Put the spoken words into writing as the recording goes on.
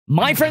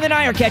My friend and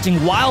I are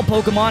catching wild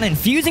Pokemon and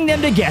fusing them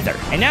together.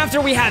 And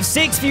after we have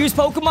 6 fused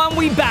Pokemon,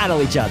 we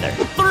battle each other.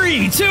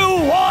 3, 2,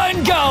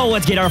 1, go!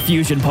 Let's get our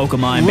fusion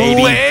Pokemon,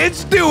 baby.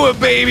 Let's do it,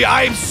 baby.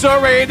 I am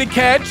so ready to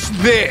catch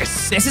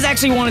this. This is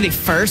actually one of the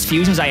first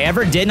fusions I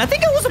ever did, and I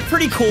think it was a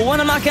pretty cool one.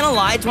 I'm not gonna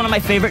lie, it's one of my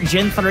favorite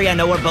Gen 3. I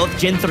know we're both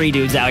Gen 3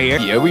 dudes out here.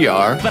 Yeah, we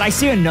are. But I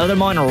see another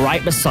mon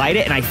right beside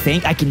it, and I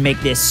think I can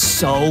make this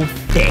so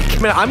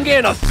thick. Man, I'm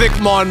getting a thick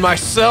mon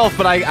myself,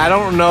 but I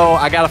don't know.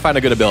 I gotta find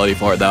a good ability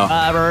for it, though.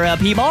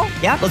 P-ball?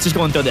 Yeah, let's just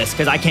go and throw this,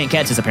 because I can't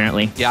catch this,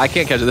 apparently. Yeah, I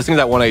can't catch it. This thing's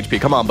at 1 HP.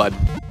 Come on, bud.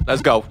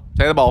 Let's go.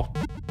 Take the ball.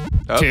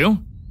 2.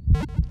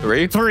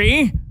 3.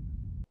 3.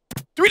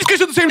 Do we just catch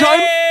it at the same time?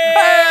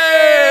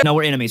 Hey! No,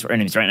 we're enemies. We're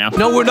enemies right now.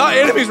 No, we're not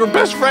enemies. We're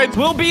best friends.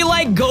 We'll be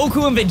like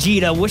Goku and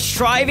Vegeta. We're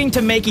striving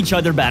to make each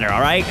other better,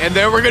 all right? And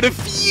then we're gonna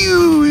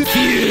fuse.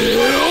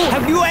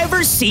 Have you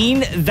ever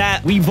seen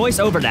that? We voice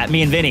over that,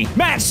 me and Vinny.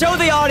 Matt, show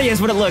the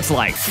audience what it looks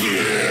like.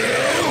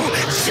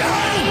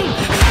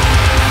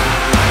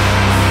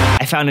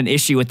 I found an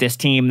issue with this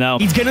team, though.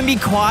 He's gonna be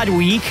quad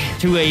weak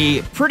to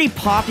a pretty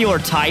popular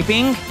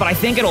typing, but I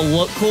think it'll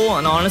look cool,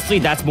 and honestly,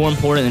 that's more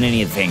important than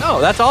anything. No,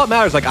 that's all that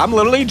matters. Like, I'm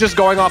literally just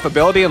going off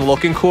ability and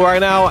looking cool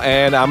right now,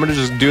 and I'm gonna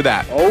just do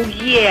that. Oh,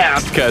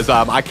 yeah. Because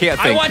I can't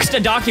think. I watched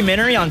a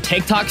documentary on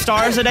TikTok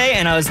stars today,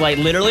 and I was like,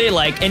 literally,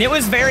 like, and it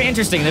was very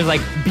interesting. There's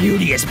like,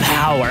 beauty is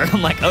power.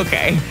 I'm like,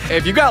 okay.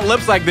 If you got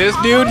lips like this,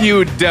 dude, you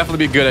would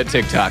definitely be good at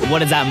TikTok. What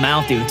does that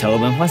mouth do,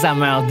 Tobin? What's that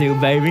mouth do,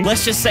 baby?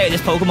 Let's just say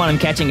this Pokemon I'm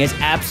catching is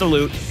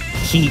absolute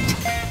heat.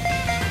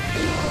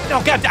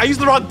 Oh, God, I used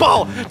the wrong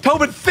ball.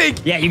 Tobin,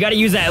 think. Yeah, you got to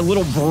use that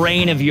little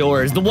brain of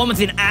yours. The one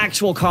with an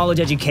actual college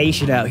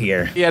education out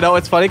here. Yeah, no,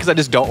 it's funny because I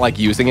just don't like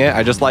using it.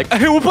 I just like,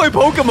 hey, we'll play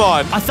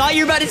Pokemon. I thought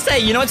you were about to say,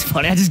 you know what's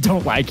funny? I just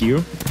don't like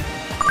you.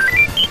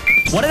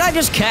 What did I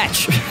just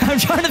catch? I'm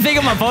trying to think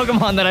of my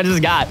Pokemon that I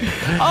just got.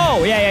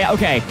 Oh, yeah,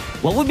 okay.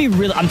 What would be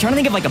really... I'm trying to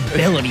think of, like,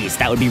 abilities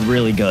that would be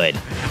really good.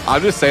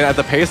 I'm just saying, at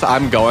the pace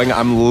I'm going,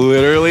 I'm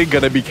literally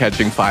going to be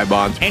catching 5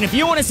 bonds. And if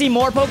you want to see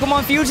more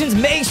Pokemon fusions,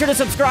 make sure to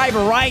subscribe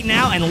right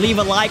now and leave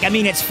a like. I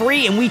mean, it's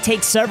free, and we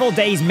take several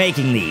days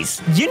making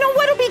these. You know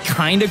what'll be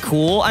kind of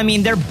cool? I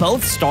mean, they're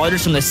both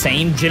starters from the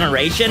same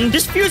generation.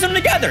 Just fuse them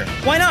together.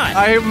 Why not?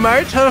 I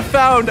might have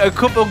found a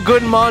couple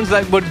good mons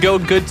that would go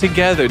good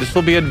together. This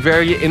will be a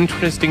very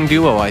interesting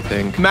duo, I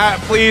think. Matt,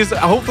 please,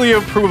 hopefully you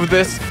approve of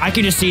this. I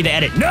can just see the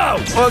edit. No!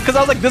 Well, because I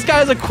was like, this guy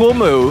has a cool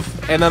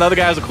move, and that other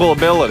guy has a cool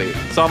ability.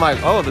 So I'm like,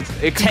 oh,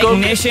 it could go.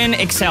 Technician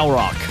Excel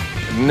Rock.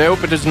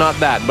 Nope, it is not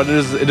that, but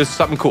it is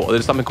something cool. It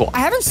is something cool. I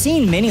haven't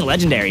seen many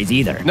legendaries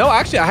either. No,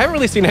 actually, I haven't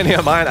really seen any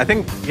of mine. I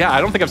don't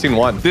think I've seen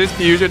one. This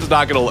fusion's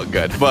not gonna look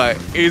good, but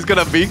he's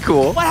gonna be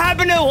cool. What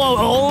happened to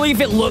only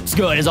if it looks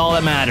good is all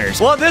that matters?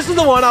 Well, this is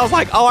the one I was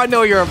like, oh, I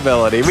know your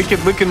ability. We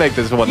can make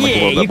this one look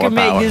a little bit more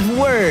power. Yeah, you can make this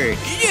work.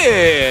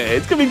 Yeah,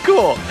 it's gonna be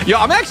cool. Yo,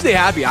 I'm actually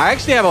happy. I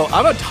actually have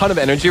a ton of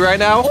energy right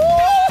now.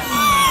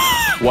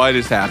 What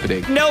is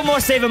happening? No more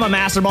saving my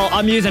Master Ball.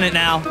 I'm using it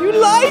now. You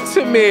lied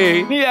to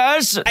me.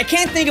 Yes. I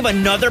can't think of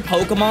another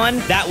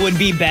Pokemon that would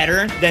be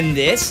better than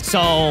this, so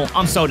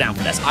I'm so down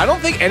for this. I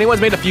don't think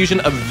anyone's made a fusion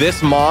of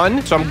this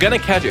mon, so I'm gonna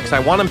catch it because I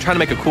want him trying to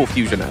make a cool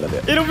fusion out of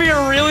it. It'll be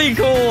a really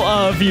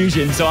cool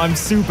fusion, so I'm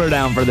super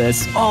down for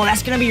this. Oh,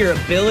 that's gonna be your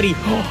ability.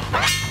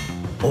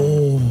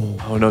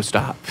 Oh, no,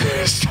 stop.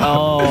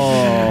 Stop.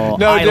 Oh,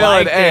 no, I Dylan,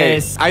 like hey,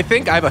 this. I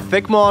think I have a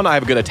thick mon, I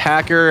have a good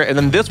attacker, and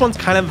then this one's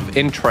kind of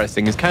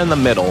interesting. It's kind of in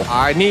the middle.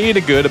 I need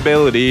a good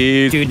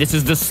ability. Dude, this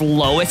is the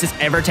slowest it's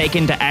ever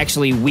taken to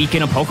actually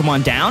weaken a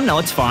Pokemon down. No,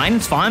 it's fine.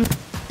 It's fine.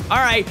 All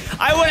right,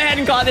 I went ahead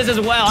and caught this as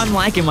well. I'm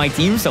liking my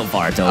team so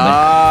far, Tobin.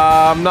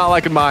 I'm not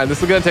liking mine.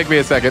 This is gonna take me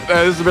a second.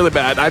 This is really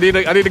bad. I need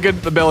a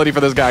good ability for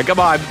this guy. Come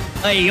on.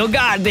 Hey, you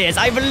got this.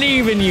 I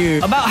believe in you.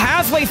 About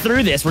halfway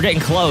through this, we're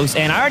getting close,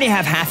 and I already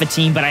have half a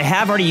team, but I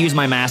have already used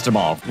my Master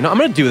Ball. You know, I'm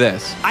gonna do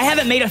this. I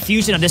haven't made a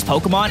fusion of this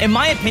Pokemon. In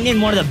my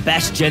opinion, one of the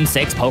best Gen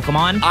 6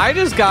 Pokemon. I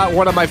just got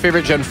one of my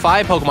favorite Gen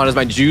 5 Pokemon as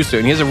my Juicer,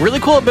 and he has a really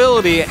cool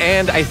ability,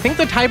 and I think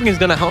the typing is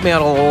gonna help me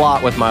out a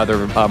lot with my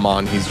other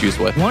mon he's juiced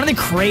with. One of the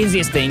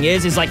craziest thing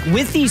is like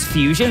with these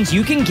fusions,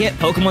 you can get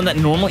Pokemon that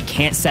normally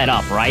can't set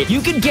up, right? You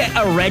could get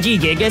a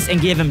Regigigas and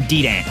give him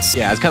D-Dance.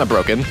 Yeah, it's kind of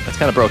broken. That's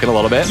kind of broken a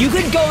little bit. You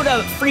could go to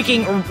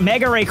freaking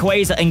Mega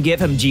Rayquaza and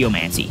give him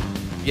Geomancy.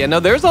 Yeah,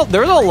 no, there's a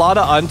lot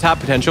of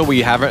untapped potential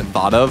we haven't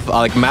thought of.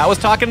 Like Matt was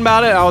talking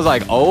about it, and I was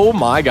like, oh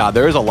my god,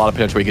 there's a lot of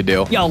potential we could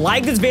do. Yo,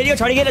 like this video,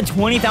 try to get to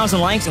 20,000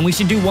 likes, and we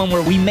should do one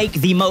where we make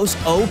the most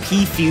OP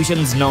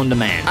fusions known to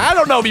man. I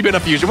don't know if you've been a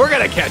fusion. We're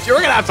gonna catch you.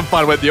 We're gonna have some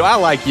fun with you. I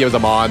like you as a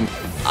mon.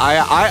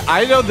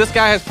 I know this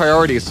guy has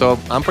priorities, so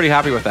I'm pretty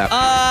happy with that.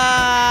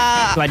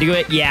 Do I do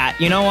it? Yeah.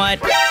 You know what?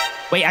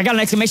 Wait, I got an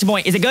exclamation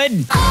point. Is it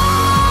good?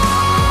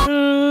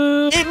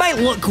 It might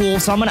look cool,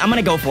 so I'm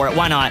gonna go for it.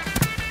 Why not?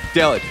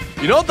 Dylan,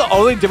 you know what the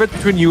only difference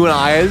between you and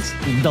I is?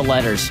 The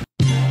letters.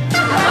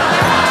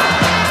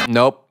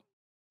 Nope.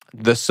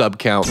 The sub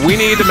count. We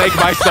need to make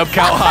my sub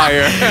count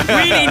higher.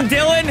 We need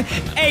Dylan,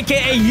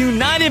 aka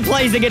United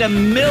Plays, to get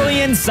 1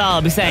 million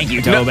subs. Thank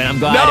you, Tobin. I'm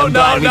glad. No.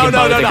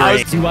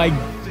 Do I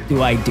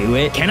Do I do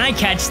it? Can I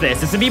catch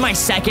this? This would be my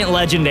second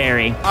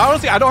legendary.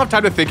 Honestly, I don't have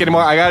time to think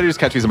anymore. I gotta just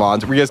catch these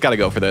mons. We just gotta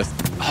go for this.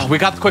 Oh, we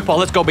got the quick ball.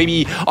 Let's go,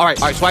 baby. All right.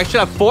 So I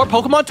should have 4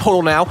 Pokemon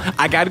total now.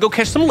 I gotta go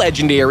catch some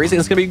legendaries, and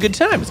it's gonna be a good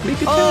time. It's gonna be a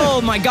good time.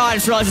 Oh my god, I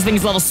just realized this thing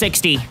is level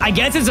 60. I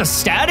guess it's a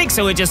static,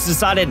 so it just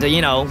decided to,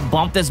 you know,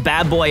 bump this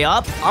bad boy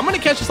up. I'm gonna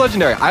catch this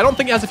legendary. I don't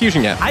think it has a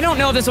fusion yet. I don't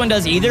know if this one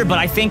does either, but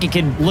I think it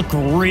could look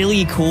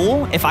really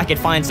cool if I could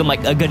find some,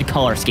 like, a good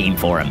color scheme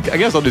for him. I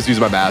guess I'll just use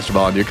my Master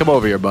Ball on you. Come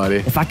over here, buddy.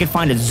 If I could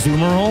find a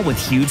Zoomerol with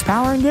huge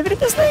power and give it to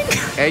this thing.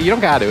 Hey, you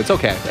don't gotta. It's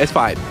okay. It's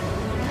fine.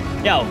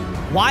 Yo,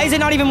 why is it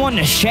not even wanting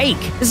to shake?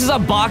 This is a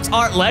box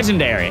art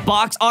legendary.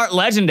 Box art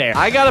legendary.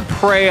 I gotta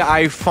pray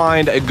I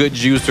find a good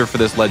juicer for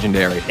this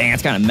legendary. Dang,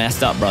 that's kind of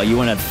messed up, bro. You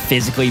want to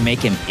physically make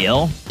him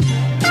ill?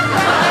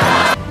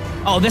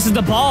 Oh, this is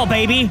the ball,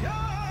 baby.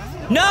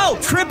 No,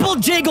 triple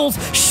jiggles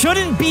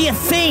shouldn't be a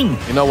thing.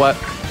 You know what?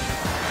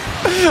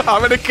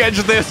 I'm gonna catch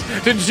this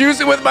to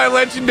juice it with my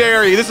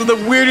legendary. This is the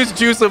weirdest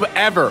juice of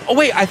ever. Oh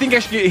wait, I think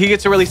actually he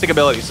gets a releasing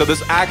ability, so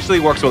this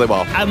actually works really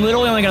well. I'm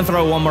literally only gonna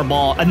throw one more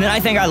ball, and then I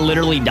think I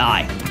literally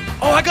die.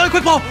 Oh, I got a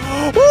quick ball.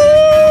 Woo!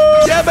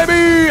 Yeah,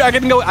 baby. I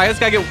can go. I just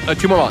gotta get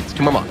 2 more mons.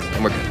 2 more mons,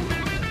 and we're good.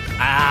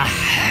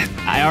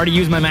 I already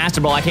used my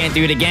Master Ball. I can't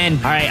do it again.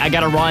 All right, I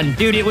gotta run.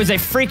 Dude, it was a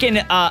freaking,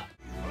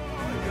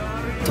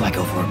 do I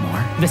go for it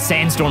more? The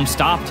sandstorm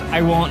stopped.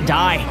 I won't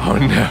die. Oh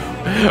no.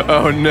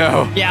 Oh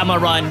no. Yeah, I'm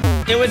gonna run.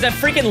 It was a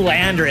freaking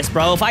Landorus,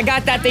 bro. If I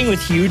got that thing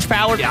with huge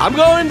power. Yeah, I'm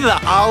going to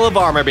the Olive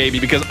Armor, baby,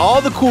 because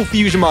all the cool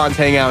fusion mons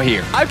hang out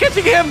here. I'm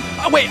catching him.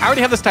 Oh wait, I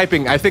already have this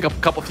typing, I think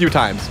a few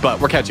times, but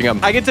we're catching him.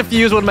 I get to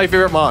fuse one of my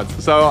favorite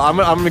mons, so I'm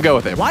gonna go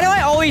with it. Why do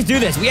I always do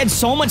this? We had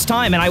so much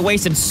time and I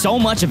wasted so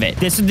much of it.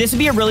 This would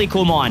be a really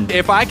cool mon.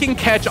 If I can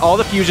catch all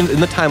the fusions in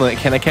the time limit,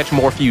 can I catch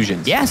more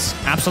fusions? Yes,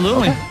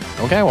 absolutely.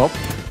 Okay, well.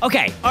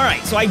 Okay, all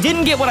right, so I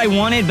didn't get what I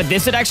wanted, but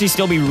this would actually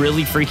still be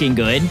really freaking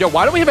good. Yo,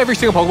 why don't we have every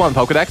single Pokemon in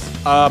Pokedex?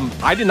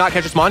 I did not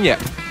catch this mon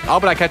yet. Oh,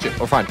 but I catch it.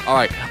 We're fine. All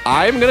right,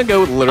 I'm gonna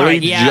go literally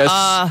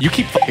you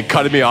keep fucking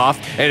cutting me off,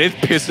 and it's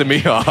pissing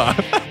me off.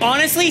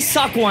 Honestly,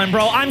 suck one,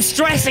 bro. I'm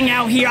stressing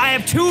out here. I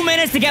have 2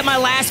 minutes to get my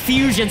last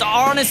fusions,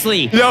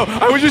 honestly. Yo,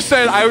 I was just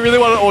saying, I really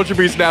want an Ultra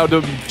Beast now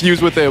to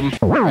fuse with him.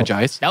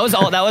 Apologize. That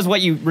was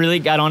what you really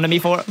got onto me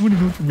for?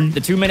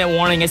 The 2-minute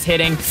warning is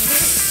hitting.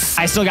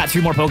 I still got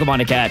 2 more Pokemon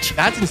to catch.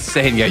 That's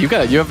insane. Yeah, you're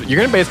gonna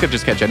basically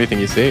just catch anything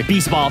you see.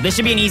 Beast Ball. This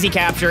should be an easy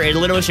capture. It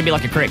literally should be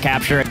like a crit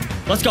capture.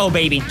 Let's go,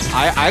 baby.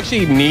 I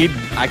actually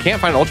I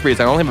can't find an Ultra Beast.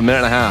 I only have a minute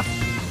and a half.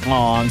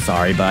 Oh, I'm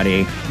sorry,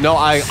 buddy. No,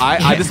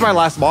 this is my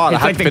last mod.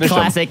 It's I have like to the finish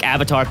classic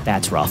Avatar.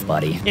 That's rough,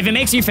 buddy. If it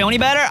makes you feel any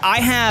better, I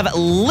have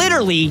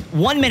literally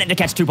 1 minute to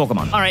catch 2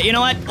 Pokemon. All right, you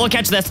know what? We'll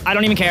catch this. I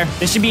don't even care.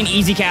 This should be an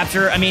easy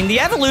capture. I mean, the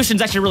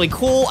evolution's actually really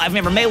cool. I've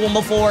never made one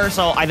before,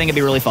 so I think it'd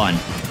be really fun.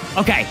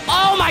 Okay.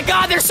 Oh my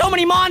god, there's so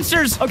many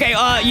monsters. Okay,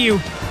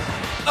 you.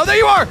 Oh, there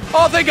you are.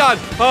 Oh, thank God.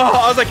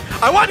 Oh, I was like,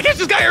 I wanted to catch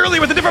this guy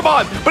early with a different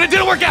mod, but it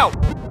didn't work out.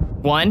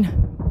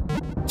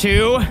 1,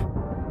 2,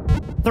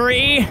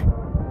 3.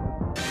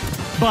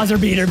 Buzzer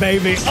beater,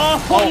 baby.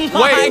 Oh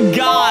my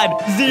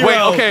god. 0.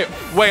 Wait, okay.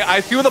 Wait, I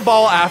threw the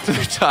ball after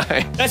the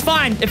time. That's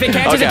fine. If it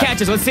catches, it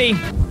catches. Let's see.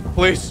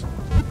 Please.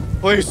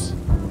 Please.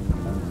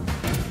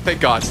 Thank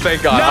God.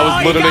 Thank God. No,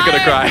 I was literally going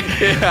to cry.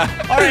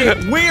 Yeah. All right,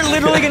 we're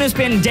literally going to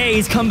spend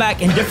days, come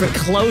back in different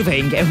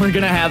clothing, and we're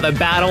going to have a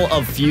battle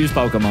of fused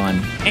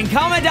Pokemon. And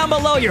comment down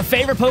below your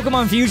favorite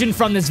Pokemon fusion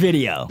from this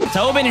video.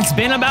 Tobin, it's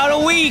been about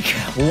a week.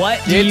 What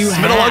do you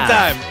have? It's been a long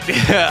time.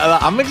 Yeah,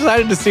 I'm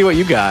excited to see what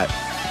you got.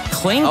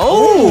 Clink.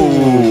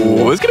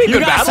 Oh, it's gonna be a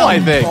good battle, I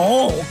think.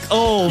 Bulk.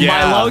 Oh,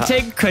 yeah.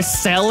 Milotic,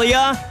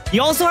 Cresselia.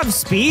 You also have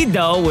speed,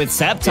 though, with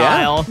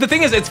Sceptile. Yeah. The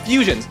thing is, it's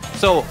fusions.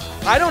 So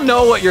I don't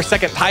know what your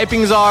second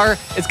typings are.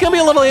 It's gonna be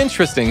a little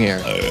interesting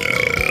here.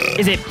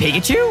 Is it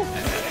Pikachu?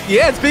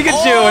 Yeah, it's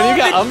Pikachu, and you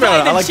got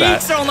Umbreon. I like that. The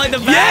cheeks are on like the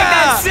back. Yeah.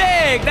 That's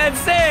sick. That's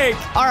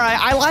sick. All right,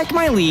 I like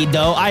my lead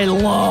though. I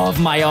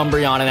love my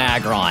Umbreon and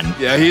Aggron.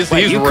 Yeah, he's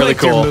really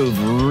cool. Your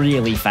move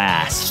really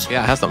fast.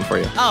 Yeah, I have something for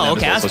you. Oh,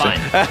 okay, that's fine.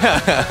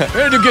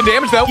 We're gonna do good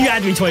damage though. You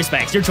gotta be choice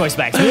specs. Your choice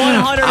specs.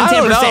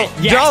 110%.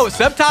 Yes. Yo,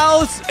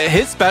 Sceptile's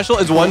his special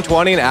is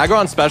 120, and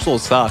Aggron's special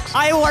sucks.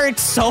 I worked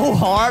so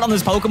hard on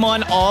this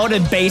Pokemon, all to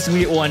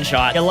basically get one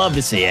shot. You love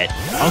to see it.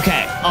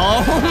 Okay.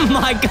 Oh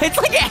my god,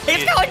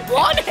 it's got like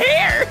blonde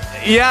hair.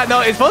 Yeah,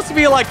 no, it's supposed to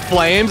be like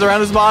flames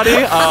around his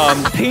body.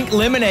 Pink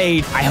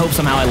lemonade. I hope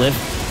somehow I live.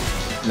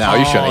 No,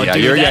 you shouldn't. Yeah,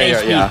 dude,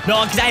 yeah.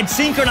 No, because I had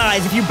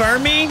synchronized. If you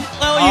burn me,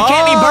 well, you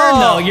can't be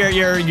burned though.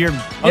 You're.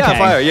 Okay. Yeah,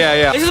 fire.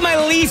 Yeah. This is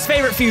my least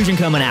favorite fusion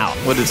coming out.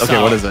 What is?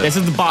 Okay, what is it? This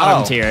is the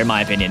bottom tier, in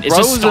my opinion. It's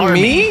Rose just Starmie.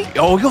 and me.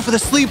 Oh, we go for the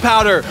sleep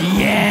powder.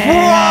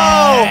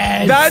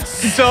 Yeah. Whoa, that's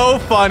so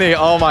funny.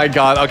 Oh my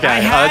god. Okay, I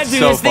had that's to.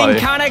 so This funny.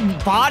 thing kind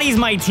of bodies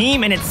my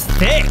team, and it's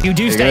thick. You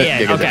do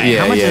stay in. Okay.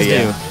 How much does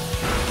this do?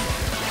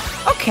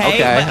 Okay,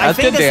 but I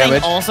think this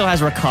thing also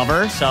has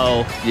recover,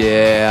 so...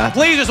 Yeah.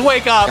 Please just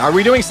wake up. Are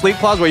we doing sleep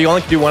clause where you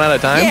only can do one at a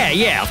time?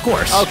 Yeah, of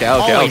course. Okay.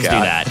 Always do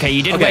that. Okay,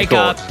 you did wake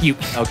up. You...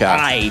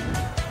 Okay.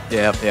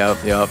 Yep.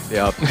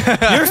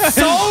 You're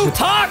so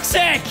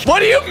toxic. What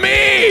do you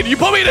mean? You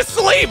put me to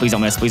sleep. Please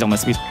don't miss. Please don't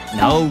miss. Please.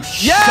 No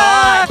Yeah!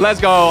 shot. Let's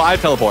go. I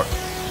teleport.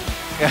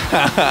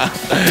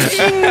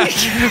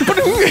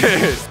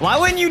 Why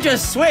wouldn't you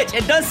just switch?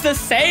 It does the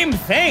same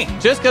thing.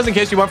 Just because in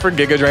case you went for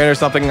Giga Drain or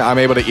something, I'm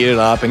able to eat it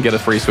up and get a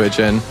free switch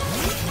in.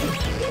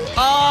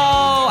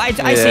 Oh, I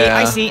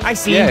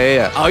see.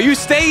 Yeah. Oh, you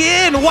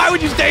stay in. Why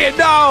would you stay in?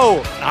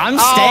 No. I'm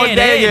staying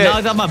dang in. it.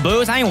 Knocked out my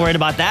boost. I ain't worried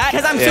about that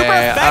because I'm super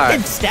Yeah,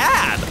 effective. right.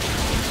 Stab.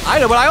 I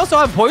know, but I also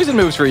have poison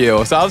moves for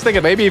you. So I was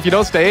thinking maybe if you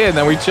don't stay in,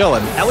 then we chillin'.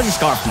 That was your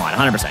Scarf Mon,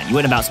 100%. You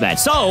wouldn't bounce bad.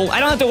 So I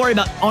don't have to worry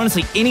about,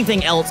 honestly,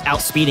 anything else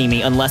outspeeding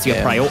me unless you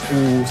have Prio.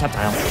 Ooh,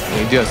 Septile.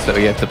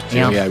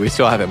 Yeah, we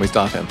still have him. We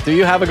still have him. Do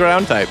you have a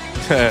ground type?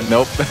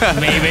 Nope.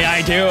 Maybe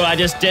I do. I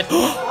just did.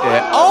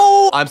 Yeah.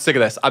 Oh! I'm sick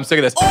of this. On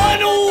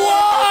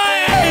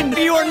one!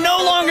 You are no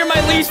longer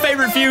my least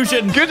favorite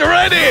fusion. Get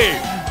ready!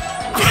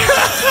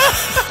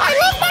 I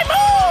love my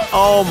move!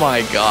 Oh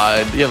my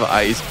god. You have an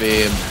Ice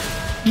Beam.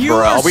 You Bro,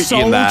 are I'll be so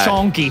eating that.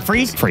 chunky.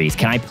 Freeze.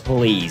 Can I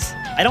please?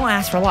 I don't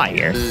ask for a lot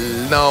here.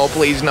 No,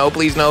 please, no,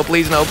 please, no,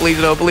 please, no, please,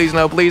 no, please,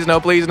 no, please, no,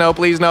 please, no,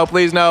 please, no,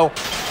 please, no.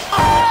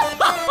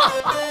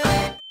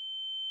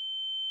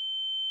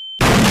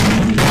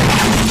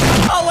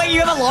 Oh, wait, you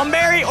have a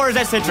Lumberry? Or is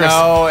that Citrus?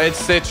 No, it's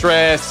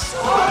Citrus.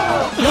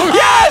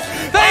 Yes!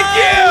 Thank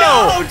you!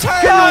 No,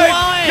 turn one!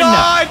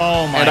 God.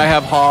 Oh my. And I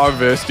have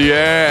Harvest.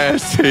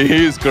 Yes,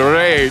 he's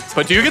great.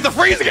 But do you get the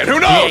freeze again? Who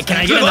knows? Yeah, can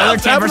I get another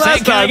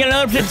 10%? Can I get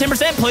another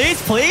 10%,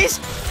 please?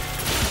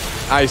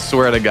 I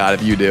swear to God,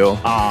 if you do.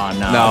 Oh,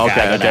 no. No,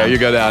 okay, you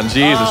go down.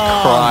 Jesus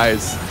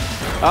Christ.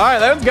 All right,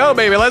 let's go,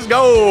 baby. Let's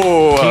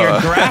go. So your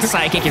Grass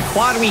Psychic, your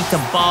Quad Weak to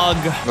Bug.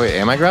 Wait,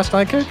 am I Grass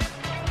Psychic?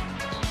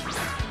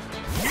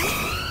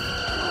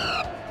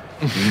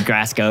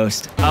 Grass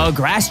Ghost. Oh,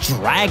 Grass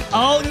Drag.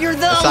 Oh, you're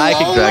the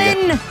Psychic Alolan.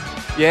 Dragon.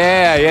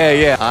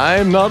 Yeah.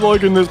 I'm not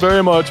liking this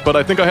very much, but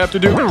I think I have to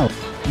do.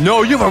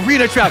 No, you have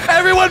Arena Trap.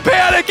 Everyone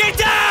panic. Get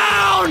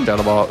down!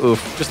 Shadow Ball.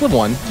 Oof. Just live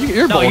one.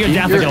 You're No, bulky. you're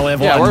definitely gonna live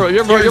one. Yeah,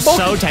 you're bulky.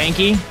 so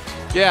tanky.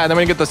 Yeah, and then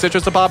when you get the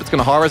Citrus to pop, it's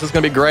gonna harvest. It's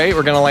gonna be great.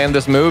 We're gonna land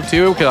this move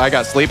too, because I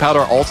got Sleep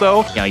Powder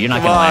also. Yo, you're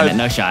not Come gonna land on. it.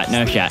 No shot.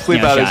 Sleep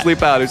Powder.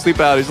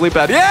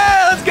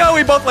 Yeah, let's go.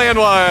 We both land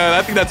one.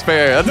 I think that's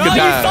fair. That's a No, good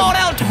you time. thought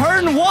out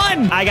turn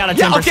one. I got a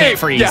 10%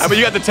 freeze. Yeah, but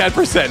you got the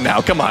 10% now.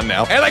 Come on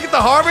now. And I get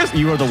the harvest.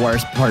 You are the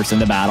worst person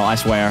to battle, I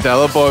swear.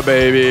 Teleport,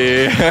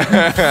 baby. So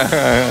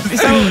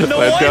the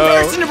Let's one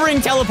go. person to bring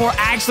Teleport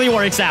actually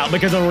works out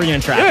because of Arena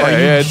Trap. Yeah, Are you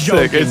it's sick.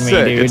 joking It's me,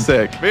 sick. dude? It's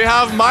sick. We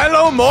have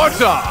Milo Mortar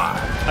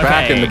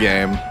back in the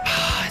game.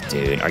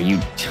 Dude, are you...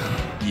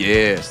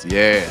 Yes.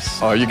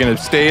 Oh, you're gonna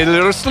stay in a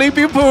little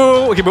sleepy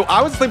pool. Okay, but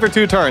I would sleep for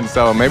 2 turns,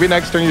 so maybe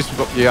next turn you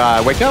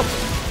wake up.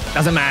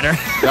 Doesn't matter.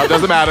 No, it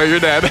doesn't matter. You're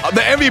dead.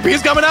 The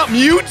MVP's coming out.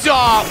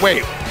 Mewtwo.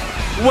 Wait.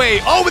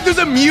 Oh, but there's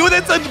a Mew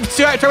that's a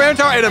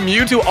Tyranitar and a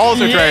Mewtwo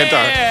also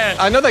Tyranitar.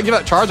 I know they give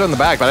that charge on the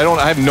back, but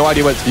I have no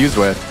idea what it's used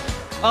with.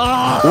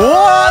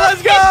 Whoa,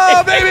 let's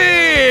go,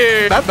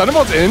 baby! That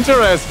Thunderbolt's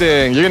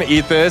interesting. You're gonna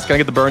eat this. Can I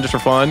get the burn just for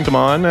fun? Come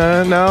on.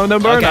 No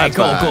burn. Okay, That's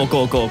cool.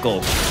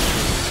 fine.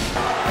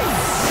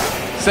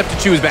 Except to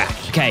choose back.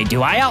 Okay,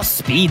 do I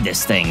outspeed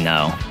this thing,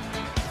 though?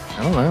 I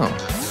don't know.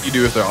 You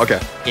do it though.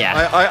 Okay.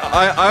 Yeah.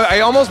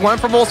 I almost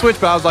went for full switch,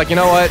 but I was like, you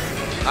know what?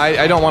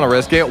 I don't want to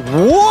risk it.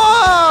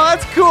 Whoa,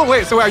 that's cool.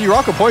 Wait, so are you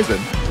rock or poison?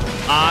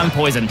 I'm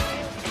poison.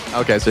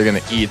 Okay, so you're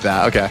gonna eat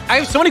that. Okay. I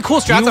have so many cool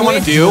strats I want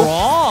to do.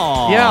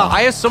 Yeah,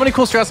 I have so many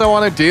cool strats I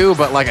want to do,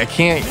 but like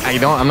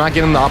I'm not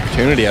getting the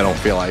opportunity, I don't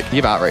feel like.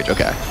 You have Outrage,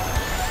 okay.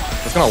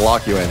 It's gonna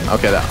lock you in.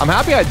 Okay, I'm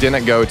happy I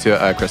didn't go to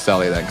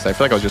Cresselia then, because I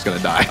feel like I was just gonna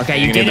die. Okay,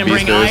 you didn't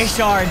bring Ice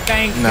Shard,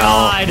 thank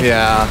God.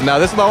 Yeah, no,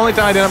 this is the only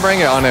time I didn't bring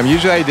it on him.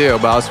 Usually I do,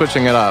 but I was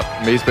switching it up.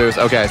 Beast Boost,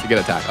 okay, so you get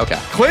attack, okay.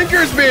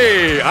 Clinkers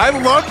me! I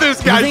love this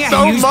guy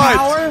so much.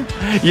 Power?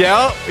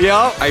 Yeah,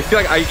 I feel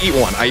like I eat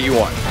one.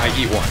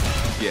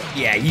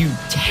 Yeah, you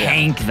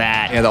tank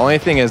that. Yeah, the only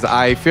thing is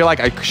I feel like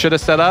I should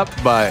have set up,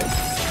 but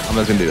I'm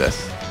just gonna do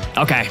this.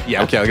 Okay.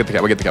 Yeah, okay, I'll get the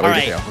cat. We'll get the cat. All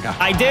right.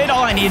 I did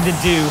all I needed to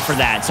do for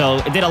that, so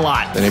it did a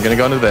lot. Then you're gonna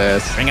go into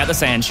this. Bring out the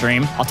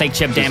Sandstream. I'll take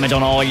chip damage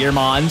on all your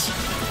mons.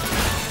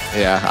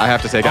 Yeah, I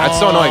have to take it. It's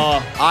so annoying.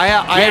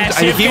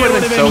 He would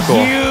have been so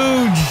cool.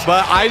 Huge.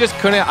 But I just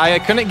couldn't. I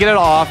couldn't get it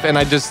off, and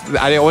I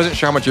wasn't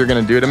sure how much you were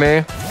gonna do to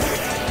me.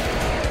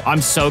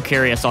 I'm so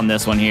curious on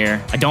this one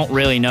here. I don't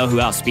really know who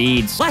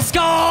outspeeds. Let's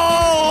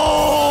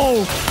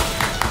go!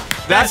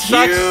 That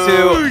sucks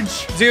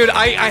huge. too. Dude,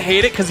 I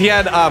hate it because he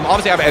had,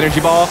 obviously I have Energy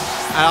Ball,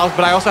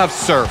 but I also have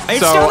Surf. It's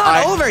still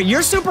not over.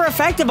 You're super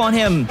effective on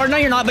him. Or no,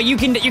 you're not, but you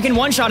can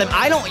one-shot him.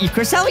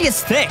 Cresselia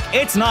is thick.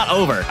 It's not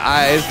over.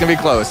 It's gonna be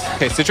close.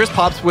 Okay, Citrus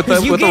pops with the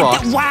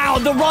rocks. Wow,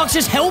 the rocks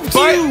just helped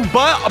you.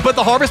 But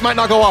the harvest might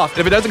not go off.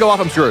 If it doesn't go off,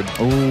 I'm screwed.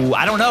 Ooh,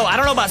 I don't know. I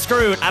don't know about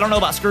screwed.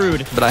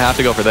 But I have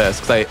to go for this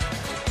because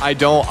I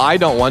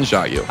don't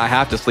one-shot you. I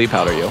have to Sleep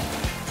Powder you.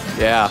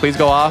 Yeah, please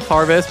go off,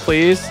 Harvest,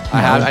 please.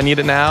 I need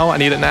it now. No!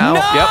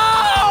 Yep.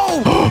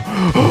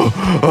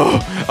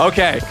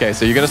 Okay,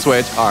 so you're gonna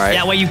switch. All right.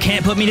 That way you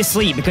can't put me to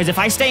sleep, because if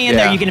I stay in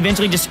there, you can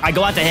eventually I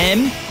go out to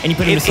him, and you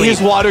put him to sleep.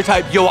 He's water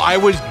type. Yo, I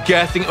was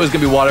guessing it was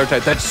gonna be water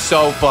type. That's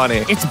so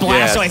funny. It's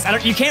Blastoise.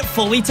 Yes. You can't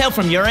fully tell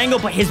from your angle,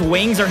 but his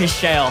wings are his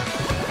shell.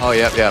 Oh,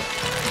 yep.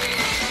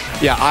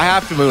 Yeah, I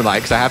have to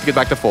Moonlight because I have to get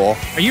back to full.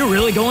 Are you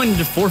really going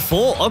for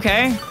full?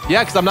 Okay.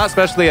 Yeah, because I'm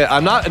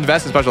not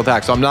invested in special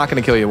attack, so I'm not going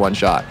to kill you in one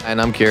shot.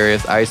 And I'm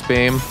curious, Ice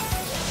Beam.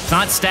 It's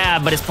not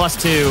stab, but it's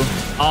 +2.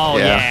 Oh,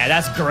 yeah,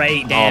 that's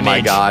great damage. Oh,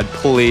 my God,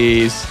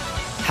 please.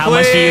 How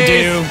much do you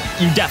do?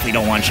 You definitely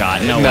don't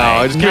one-shot. No way.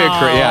 Just give me a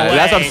crit. Yeah,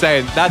 that's what I'm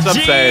saying. That's what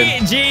I'm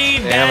saying.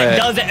 That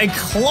does it. A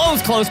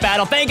close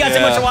battle. Thank you guys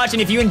so much for watching.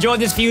 If you enjoyed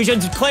this fusion,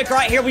 click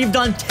right here. We've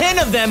done 10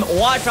 of them.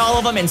 Watch all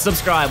of them and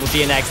subscribe. We'll see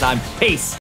you next time. Peace.